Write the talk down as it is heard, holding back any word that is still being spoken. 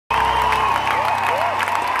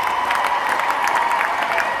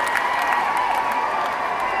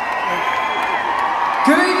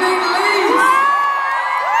Good evening, Leeds!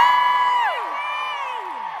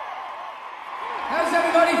 How's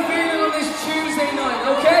everybody feeling on this Tuesday night,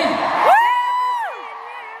 okay?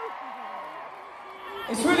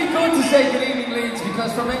 It's really good to say good evening, Leeds,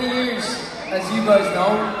 because for many years, as you guys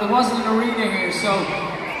know, there wasn't an arena here, so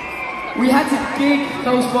we had to gig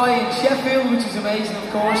close by in Sheffield, which is amazing, of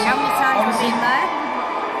course. How many times have you been there?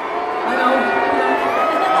 I know.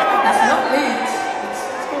 It's not Leeds.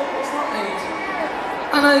 It's not Leeds.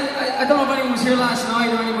 And I don't know if anyone was here last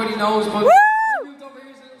night or anybody knows, but I moved over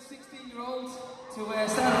here as a little 16-year-old to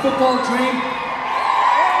start a football dream.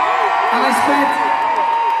 And I spent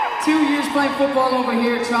 2 years playing football over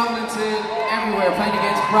here, travelling to everywhere, playing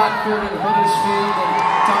against Bradford and Huddersfield and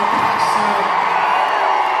Doncaster,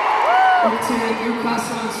 up to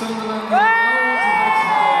Newcastle and Sunderland.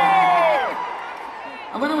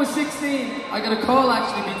 And when I was 16, I got a call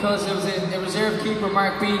actually because there was a reserve keeper,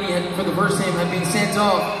 Mark Beanie, for the first team had been sent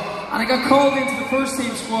off. And I got called into the first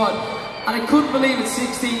team squad. And I couldn't believe at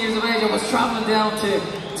 16 years of age I was travelling down to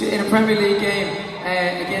in a Premier League game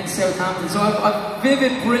against Southampton. So I've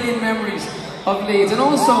vivid, brilliant memories of Leeds. And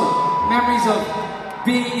also memories of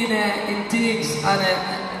being in digs and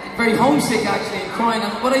very homesick actually, and crying.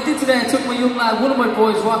 And what I did today, I took my young lad, one of my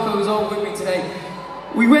boys, Rocco, who's over with me today.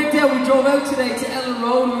 We went out, we drove out today to Ellen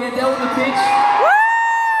Road, we went out on the pitch.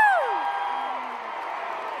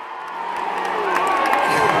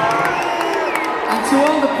 And to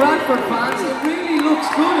all the Bradford fans, it really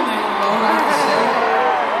looks good in Ellen Road, I have to say.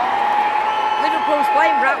 Liverpool's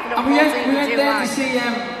playing Bradford. And we went there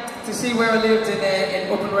to see where I lived in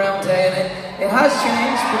up and around town. It has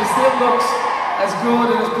changed, but it still looks as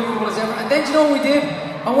good and as beautiful as ever. And then do you know what we did?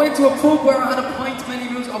 I went to a pub where I had a pint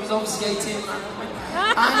many moons. I was obviously 18, man.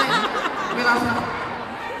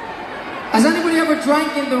 Has anybody ever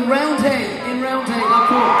drank in the Roundhay? In Roundhay, that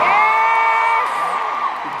pub?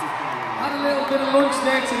 Had a little bit of lunch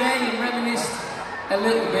there today and reminisced a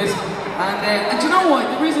little bit. And do you know what?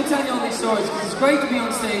 The reason I'm telling you all these stories is because it's great to be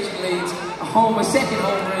on stage in Leeds, a home, my second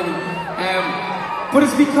home really. But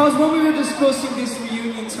it's because when we were discussing this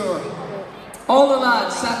reunion tour, all the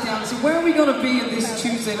lads sat down and said, where are we going to be on this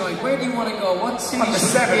Tuesday night? Where do you want to go? What city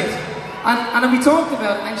should we hit? And we talked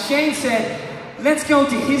about it, and Shane said, let's go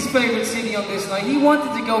to his favourite city on this night. He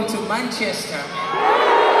wanted to go to Manchester. It's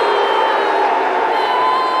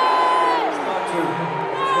not true.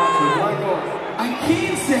 It's not true. Why go? And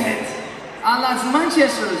Keane said, lads,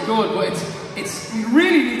 Manchester is good, but it's we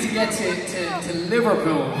really need to get to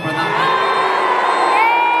Liverpool for that night.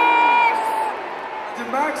 Did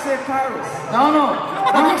Mark say Paris? No.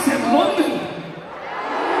 Mark said London.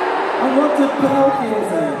 And what did Belgium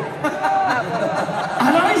say?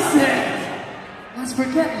 And I said, let's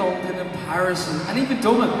forget London and Paris and even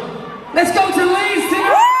Dublin. Let's go to Leeds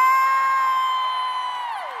tonight!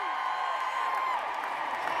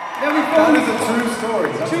 That is a true story.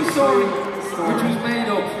 True story, which was made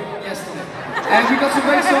up yesterday. We've got some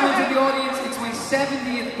great songs in the audience. It's my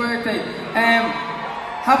 70th birthday.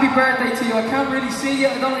 Happy birthday to you. I can't really see you.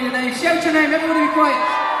 I don't know your name. Shout your name. Everybody be quiet.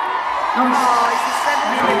 No, it's the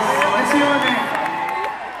 70th. let's hear your name.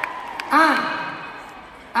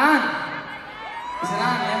 Anne. Is it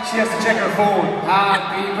Anne, yeah? She has to check her phone.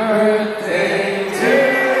 Happy birthday to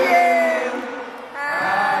you.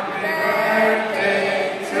 Happy birthday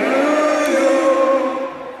to you.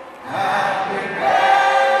 Happy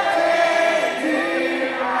birthday,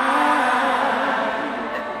 dear Anne.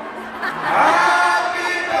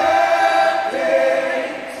 Happy birthday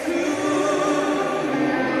to you.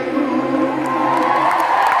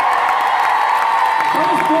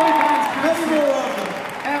 Those boy bands, Let's go on.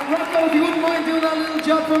 Rocco, if you wouldn't mind doing that little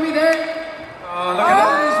job for me there. Oh, look at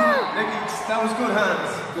that. Nicky, that was good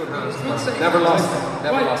hands. Good hands. Never lost it.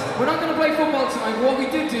 Never lost it. We're not going to play football tonight, but what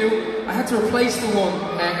we did do, I had to replace the one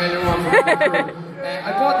earlier on.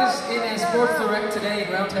 I bought this in a Sports Direct today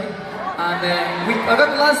in Roundhay, and I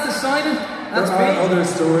got the lads to sign it. That's me. Other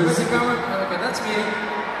stories. Where's it going? Okay, that's me.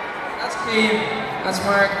 That's Keane. That's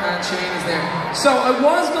Mark, and Shane is there. So I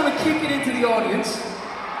was going to kick it into the audience.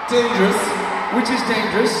 Dangerous. Which is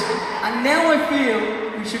dangerous, and now I feel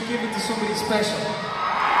we should give it to somebody special.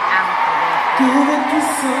 Give it to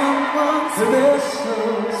someone special,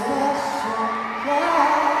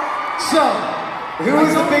 yeah. So, who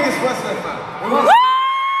is the biggest Wesley fan?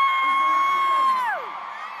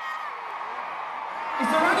 Is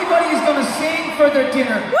there anybody who's going to sing for their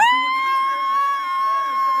dinner?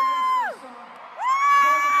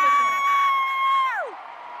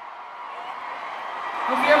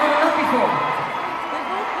 Have you ever done that before?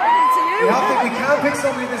 We can't pick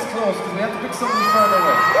somebody this close because we have to pick somebody further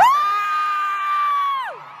away.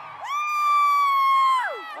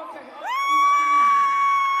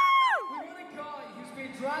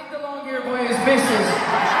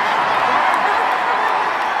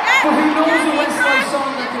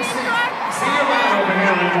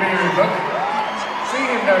 weird. Look. See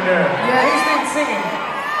him down there. Yeah. He's been singing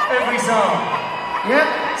every song. Yep.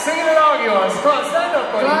 Singing along, you want. Come on, stand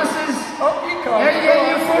up, buddy. Glasses. Up you come. There you go,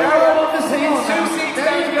 you're front row of the scene. Two seats There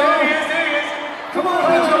down. you go. There he is, there he is. Come on,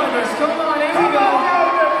 join us. Come on, here we go.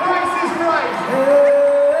 The price is right.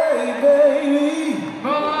 Hey, baby.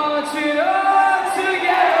 March it all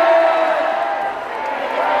together.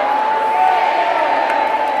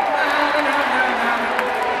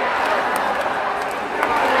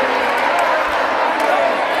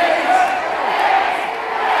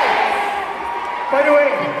 By the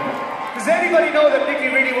way, does anybody know that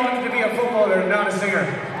Nicky really wanted to be a footballer and not a singer?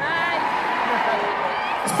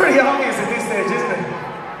 It's pretty obvious at this stage, isn't it?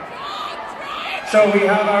 So we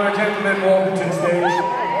have our gentleman walking to the stage.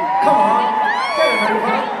 Come on, get him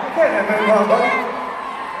everyone. Get him everyone, buddy.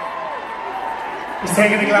 He's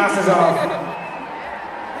taking the glasses off.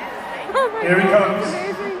 Here he comes.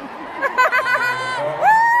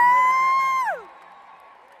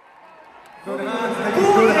 Good hands, Nicky.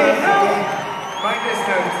 Good hands. Mind this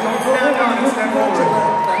now. Don't stand on and step forward.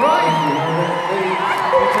 Right.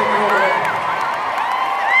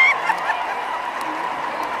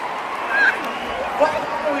 What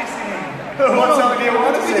are we singing? What song do you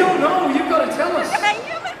want to We sing? don't know. You've got to tell us.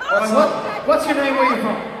 What's your name? Where are you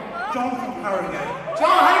from? John from Harrogate.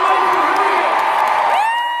 John, how do you know from Harrogate?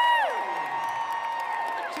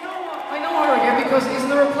 Do you know what? I know Harrogate because isn't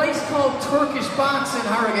there a place called Turkish Baths in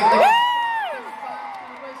Harrogate? Like,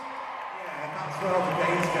 Well, the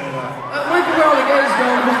game's going on. might be where all the guys go,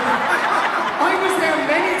 but I was there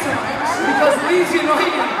many times because Leeds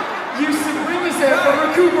United used to bring us there for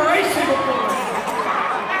recuperation before.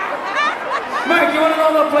 Mark, you want to know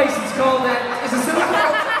that place? It's called, is it still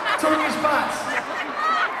called Turkish Baths?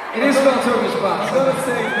 It is called Turkish Baths. I'm going to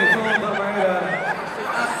say they told them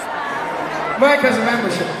Mark has a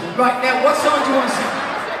membership. Right, now what song do you want to sing?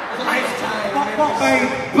 Lifetime. Bop, baby.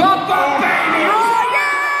 Bop, bop, baby! Oh, yeah!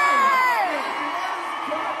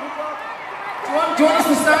 Do you want us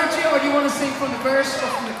to start you, or do you want to sing from the verse or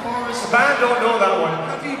from the chorus? The band don't know that one.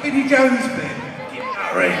 Have you Vinnie Jones been? Give me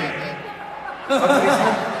that ring.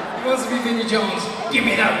 He wants to be Vinnie Jones. Give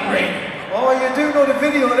me that ring. Oh, you do know the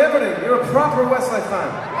video and everything. You're a proper Westside fan.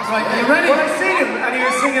 That's right. Are you ready? Well, I seen him, and he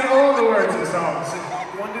was singing all the words of the song. So, You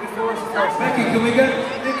want to do the chorus first? Becky, can we get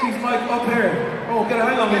Nicky's mic up here? Oh, get a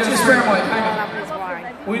hang on. It's a spare mic. Hang on.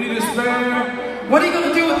 We need a spare. What are you going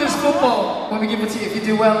to do with this football when we give it to you if you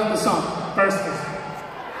do well in the song? first it.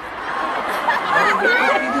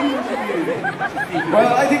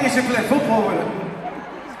 Well, I think you should play football with it.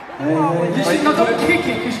 You should not don't kick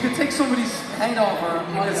it because you could take somebody's head off or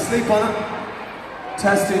You can sleep on it.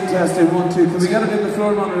 Testing, 1, 2. Can we get it in the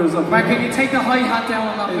floor monitors up? Mark, can you take the hi-hat down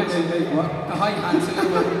on that bit? Hey, what? The hi-hat's a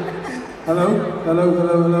little bit. Hello.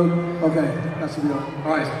 Okay, that should be on.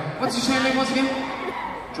 Alright. What's your surname once again?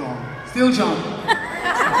 John. Still John.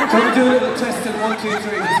 Can we do a little testing? 1, 2, 3.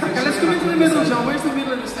 Okay, let's go into the middle, John. Where's the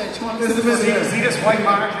middle of the stage? Come on, This is the middle here. See this white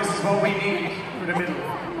mark? This is what we need for the middle.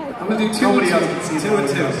 I'm going to do 2 Nobody and 2. else can see 2 and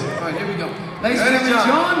 2. Alright, here we go. Ladies and gentlemen,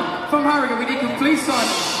 John from Harrogate. We need complete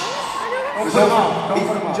silence. Don't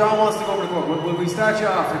put him off. John wants to go over the court. Will we start you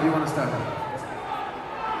off or do you want to start? 2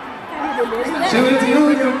 and 2.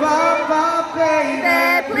 Your papa,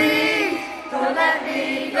 baby. Please don't let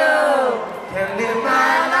me go. Can live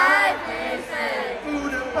My life is a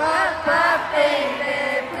papa, baby.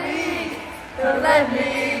 Please don't let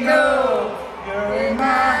me go. You're in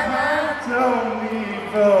my heart. Tell me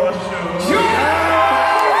for sure.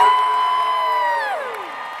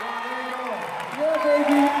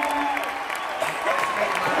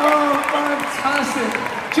 Oh, fantastic.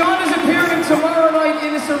 John is appearing tomorrow night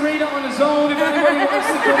in this arena on his own if anybody wants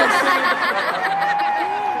to come and see him.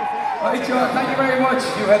 Right, John, thank you very much.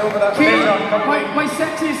 You head over that Keith, way. my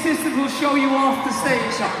sexy assistant will show you off the stage,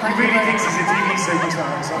 John. He Thank you really very thinks much. he's a TV superstar.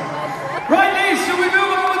 So. Right, Liz, shall we move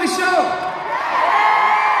on with the show?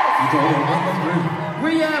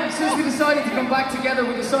 Since we decided to come back together,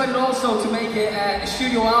 we decided also to make a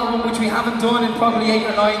studio album, which we haven't done in probably 8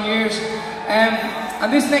 or 9 years. And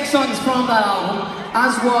this next song is from that album,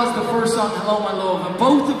 as was the first song, Hello My Love. And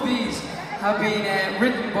both of these have been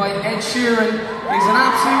written by Ed Sheeran. He's an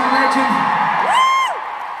absolute legend.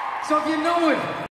 So if you know it,